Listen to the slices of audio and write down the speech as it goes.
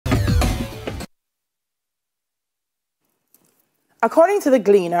According to the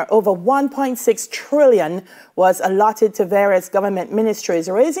Gleaner, over 1.6 trillion was allotted to various government ministries,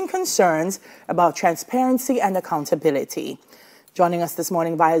 raising concerns about transparency and accountability. Joining us this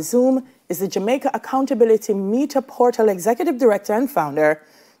morning via Zoom is the Jamaica Accountability Meter Portal Executive Director and Founder,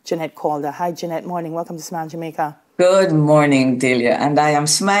 Jeanette Calder. Hi, Jeanette. Morning. Welcome to Smile Jamaica. Good morning, Delia. And I am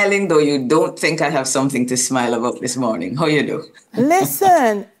smiling, though you don't think I have something to smile about this morning. How you do?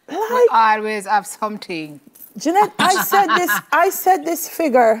 Listen, we always have something. Jeanette, I said this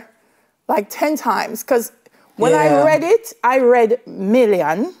figure like 10 times because when I read it, I read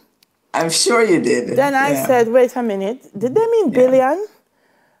million. I'm sure you did. Then I said, wait a minute, did they mean billion?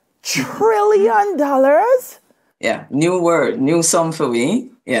 $trillion? Yeah, new word, new sum for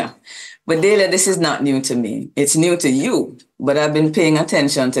me. Yeah. But Delia, this is not new to me. It's new to you. But I've been paying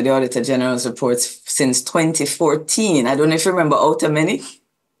attention to the Auditor General's reports since 2014. I don't know if you remember out of many.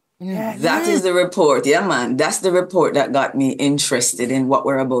 Yeah, that is the report. Yeah, man. That's the report that got me interested in what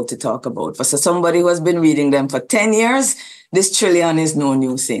we're about to talk about. For somebody who has been reading them for 10 years, this trillion is no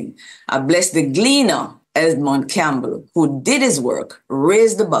new thing. I bless the Gleaner, Edmund Campbell, who did his work,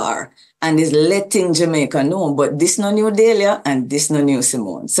 raised the bar, and is letting Jamaica know. But this no new Delia and this no new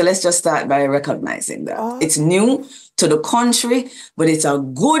Simone. So let's just start by recognizing that. It's new to the country, but it's a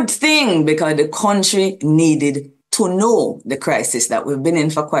good thing because the country needed to know the crisis that we've been in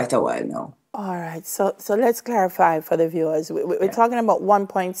for quite a while now. All right. So let's clarify for the viewers. We're talking about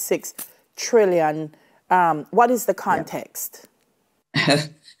 1.6 trillion. What is the context?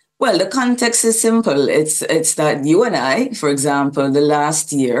 Well, the context is simple. It's that you and I, for example, the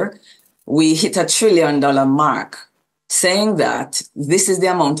last year, we hit $1 trillion mark, saying that this is the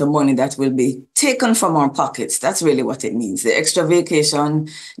amount of money that will be taken from our pockets. That's really what it means. The extra vacation,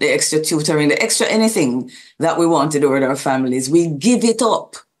 the extra tutoring, the extra anything that we want to do with our families, we give it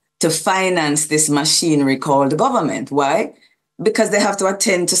up to finance this machinery called government. Why? Because they have to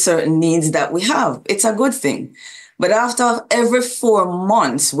attend to certain needs that we have. It's a good thing. But after every 4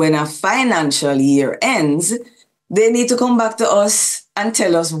 months, when a financial year ends, they need to come back to us and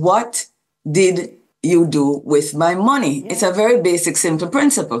tell us, what did you do with my money? It's a very basic, simple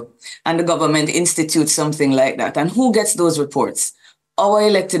principle. And the government institutes something like that. And who gets those reports? Our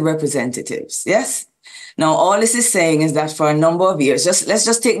elected representatives, yes? Now, all this is saying is that for a number of years, let's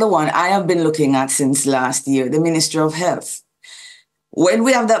just take the one I have been looking at since last year, the Ministry of Health. When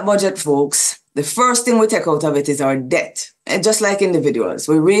we have that budget, folks, the first thing we take out of it is our debt. And just like individuals,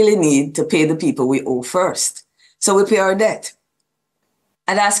 we really need to pay the people we owe first. So we pay our debt.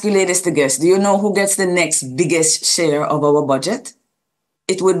 I'd ask you ladies to guess, do you know who gets the next biggest share of our budget?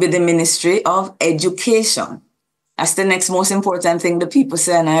 It would be the Ministry of Education. That's the next most important thing the people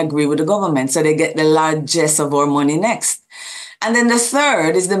say, and I agree with the government. So they get the largest of our money next. And then the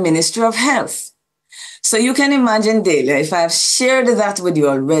third is the Ministry of Health. So you can imagine, Delia, if I've shared that with you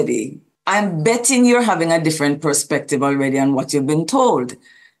already, I'm betting you're having a different perspective already on what you've been told.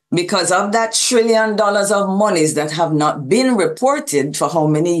 Because of that $1 trillion of monies that have not been reported for how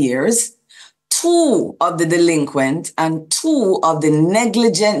many years, 2 of the delinquent and 2 of the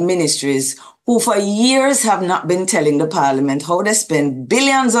negligent ministries who for years have not been telling the parliament how they spend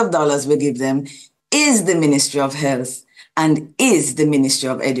billions of dollars we give them is the Ministry of Health and is the Ministry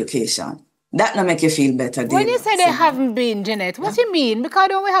of Education. That not make you feel better, David. When you say they haven't been, Jeanette, what do you mean? Because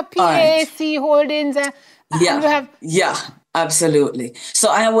don't we have PAC holdings? Yeah, absolutely. So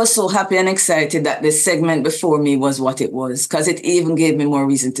I was so happy and excited that the segment before me was what it was, because it even gave me more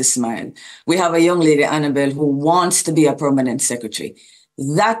reason to smile. We have a young lady, Annabelle, who wants to be a permanent secretary.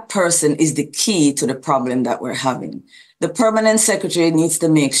 That person is the key to the problem that we're having. The permanent secretary needs to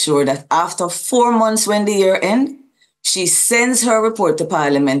make sure that after 4 months when the year ends, she sends her report to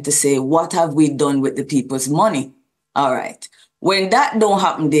Parliament to say, what have we done with the people's money? All right. When that don't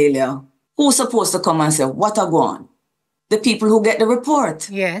happen, Delia, who's supposed to come and say, what are going? The people who get the report.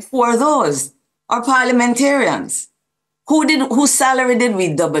 Yes. Who are those? Our parliamentarians. Whose salary did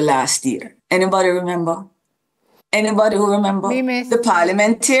we double last year? Anybody remember? Anybody who remember? Me, miss. The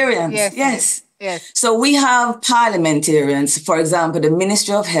parliamentarians. Yes. So we have parliamentarians, for example, the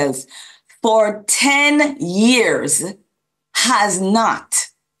Ministry of Health, for 10 years has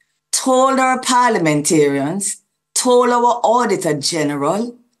not told our parliamentarians, told our Auditor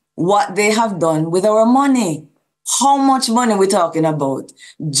General what they have done with our money. How much money we're talking about?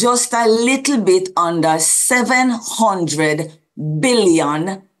 Just a little bit under $700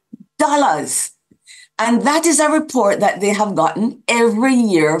 billion. And that is a report that they have gotten every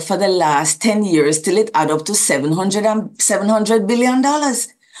year for the last 10 years till it add up to $700 billion.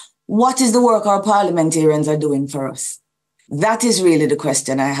 What is the work our parliamentarians are doing for us? That is really the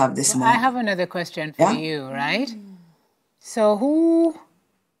question I have this morning. I have another question for you, right? So who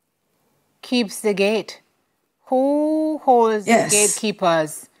keeps the gate? Who holds the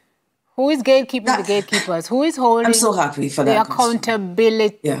gatekeepers? Who is gatekeeping the gatekeepers? Who is holding I'm so happy for that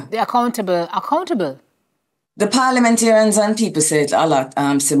accountability? The accountable. The parliamentarians and people say it a lot,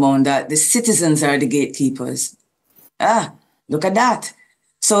 Simone, that the citizens are the gatekeepers. Look at that.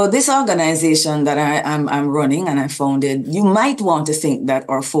 So this organization that I'm running and I founded, you might want to think that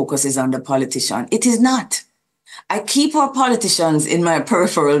our focus is on the politician. It is not. I keep our politicians in my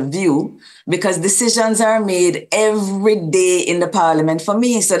peripheral view because decisions are made every day in the parliament for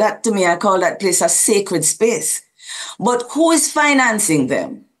me. So that, to me, I call that place a sacred space. But who is financing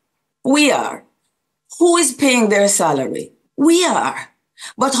them? We are. Who is paying their salary? We are.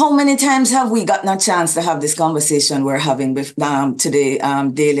 But how many times have we gotten a chance to have this conversation we're having today,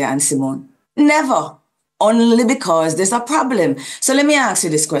 Delia and Simone? Never. Only because there's a problem. So let me ask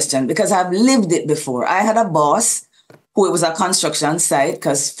you this question, because I've lived it before. I had a boss who it was a construction site,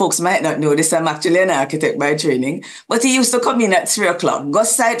 because folks might not know this, I'm actually an architect by training, but he used to come in at 3 o'clock, go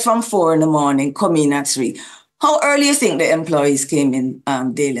site from 4 in the morning, come in at 3. How early you think the employees came in,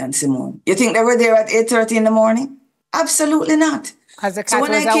 Delia and Simone? You think they were there at 8:30 in the morning? Absolutely not. So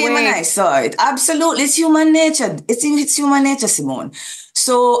when I came and I saw it, absolutely, it's human nature. It's human nature, Simone.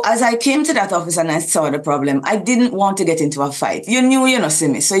 So as I came to that office and I saw the problem, I didn't want to get into a fight. You knew, see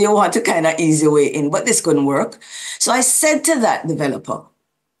me, so you want to kind of ease your way in, but this couldn't work. So I said to that developer,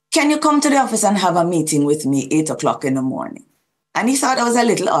 can you come to the office and have a meeting with me 8 o'clock in the morning? And he thought that was a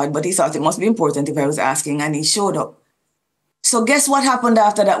little odd, but he thought it must be important if I was asking, and he showed up. So guess what happened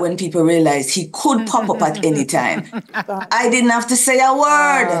after that when people realized he could pop up at any time? I didn't have to say a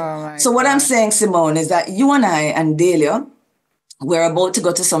word. So what I'm saying, Simone, is that you and I and Delia, we're about to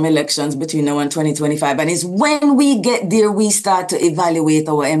go to some elections between now and 2025. And it's when we get there, we start to evaluate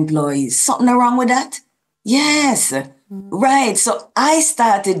our employees. Something wrong with that? Yes. Right. So I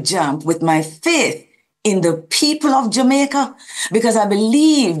started JAMP with my faith in the people of Jamaica, because I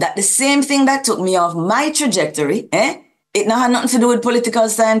believe that the same thing that took me off my trajectory, it now had nothing to do with political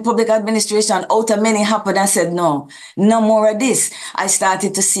science, public administration. Out of many happened, I said, no more of this. I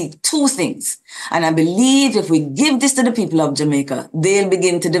started to seek two things. And I believe if we give this to the people of Jamaica, they'll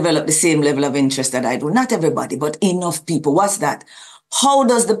begin to develop the same level of interest that I do. Not everybody, but enough people. What's that? How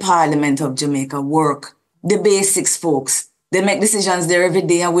does the Parliament of Jamaica work? The basics, folks. They make decisions there every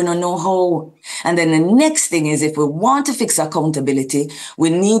day and we don't know how. And then the next thing is, if we want to fix accountability, we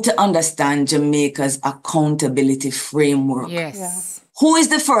need to understand Jamaica's accountability framework. Yes. Yeah. Who is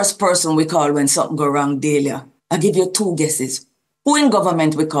the first person we call when something goes wrong, Delia? I'll give you two guesses. Who in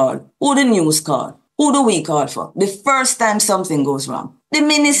government we call? Who the news call? Who do we call for? The first time something goes wrong. The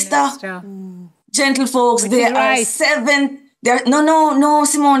minister. Gentle folks, there are seven. No,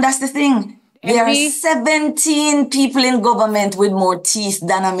 Simone, that's the thing. There are 17 people in government with more teeth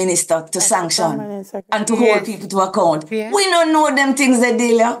than a minister to sanction and to hold people to account. Yeah. We don't know them things,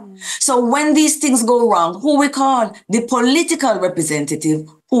 Delia. So when these things go wrong, who we call? The political representative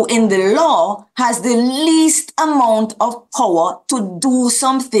who in the law has the least amount of power to do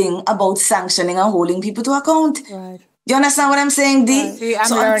something about sanctioning and holding people to account. Right. You understand what I'm saying, Dee?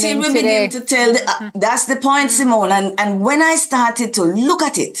 So until we begin to tell, that's the point, Simone. And when I started to look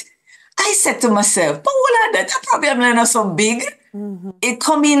at it, I said to myself, but what are that problem is not so big. It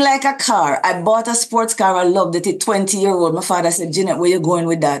come in like a car. I bought a sports car. I loved it. It's 20-year-old. My father said, Jeanette, where you going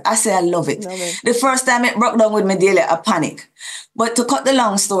with that? I said, I love it. The first time it broke down with me daily, I panic. But to cut the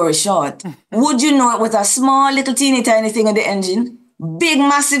long story short, would you know it was a small, little, teeny, tiny thing in the engine? Big,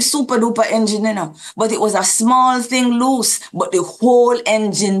 massive, super duper engine, But it was a small thing loose, but the whole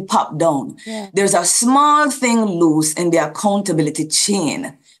engine popped down. Yeah. There's a small thing loose in the accountability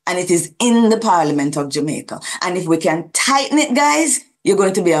chain. And it is in the Parliament of Jamaica. And if we can tighten it, guys, you're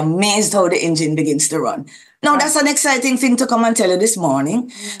going to be amazed how the engine begins to run. Now, that's an exciting thing to come and tell you this morning.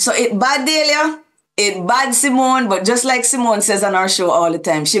 So it bad, Delia, it bad, Simone, but just like Simone says on our show all the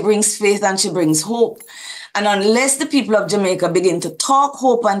time, she brings faith and she brings hope. And unless the people of Jamaica begin to talk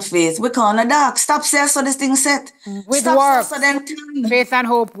hope and faith, we can't dark. Stop saying so this thing set. With works. So faith and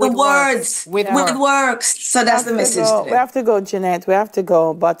hope with words. With works. So that's the message today. We have to go, Jeanette. We have to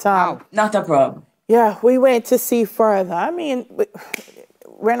go. But not a problem. Yeah, we wait to see further. I mean,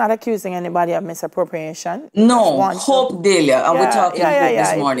 we're not accusing anybody of misappropriation. No, hope, Delia. We're talking hope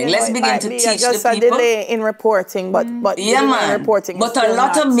this morning. Let's begin to teach just the people. A delay in reporting, but yeah, man. Reporting but a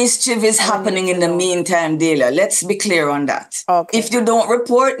lot of mischief is happening in the meantime, Delia. Let's be clear on that. Okay. If you don't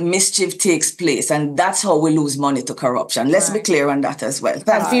report, mischief takes place, and that's how we lose money to corruption. Let's be clear on that as well.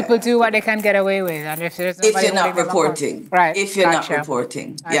 And people do what they can get away with, and if there's nobody you're not reporting, right? If you're not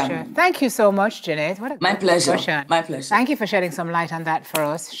reporting, yeah. Thank you so much, Jeanette. What a my pleasure. Discussion. My pleasure. Thank you for shedding some light on that for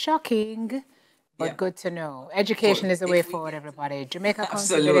us. Shocking, but good to know. Education is the way forward, everybody. Jamaica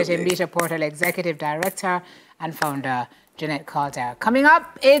Accountability Media Portal Executive Director and Founder, Jeanette Calder. Coming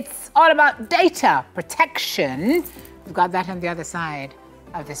up, it's all about data protection. We've got that on the other side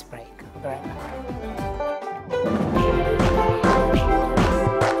of this break. We'll be right back.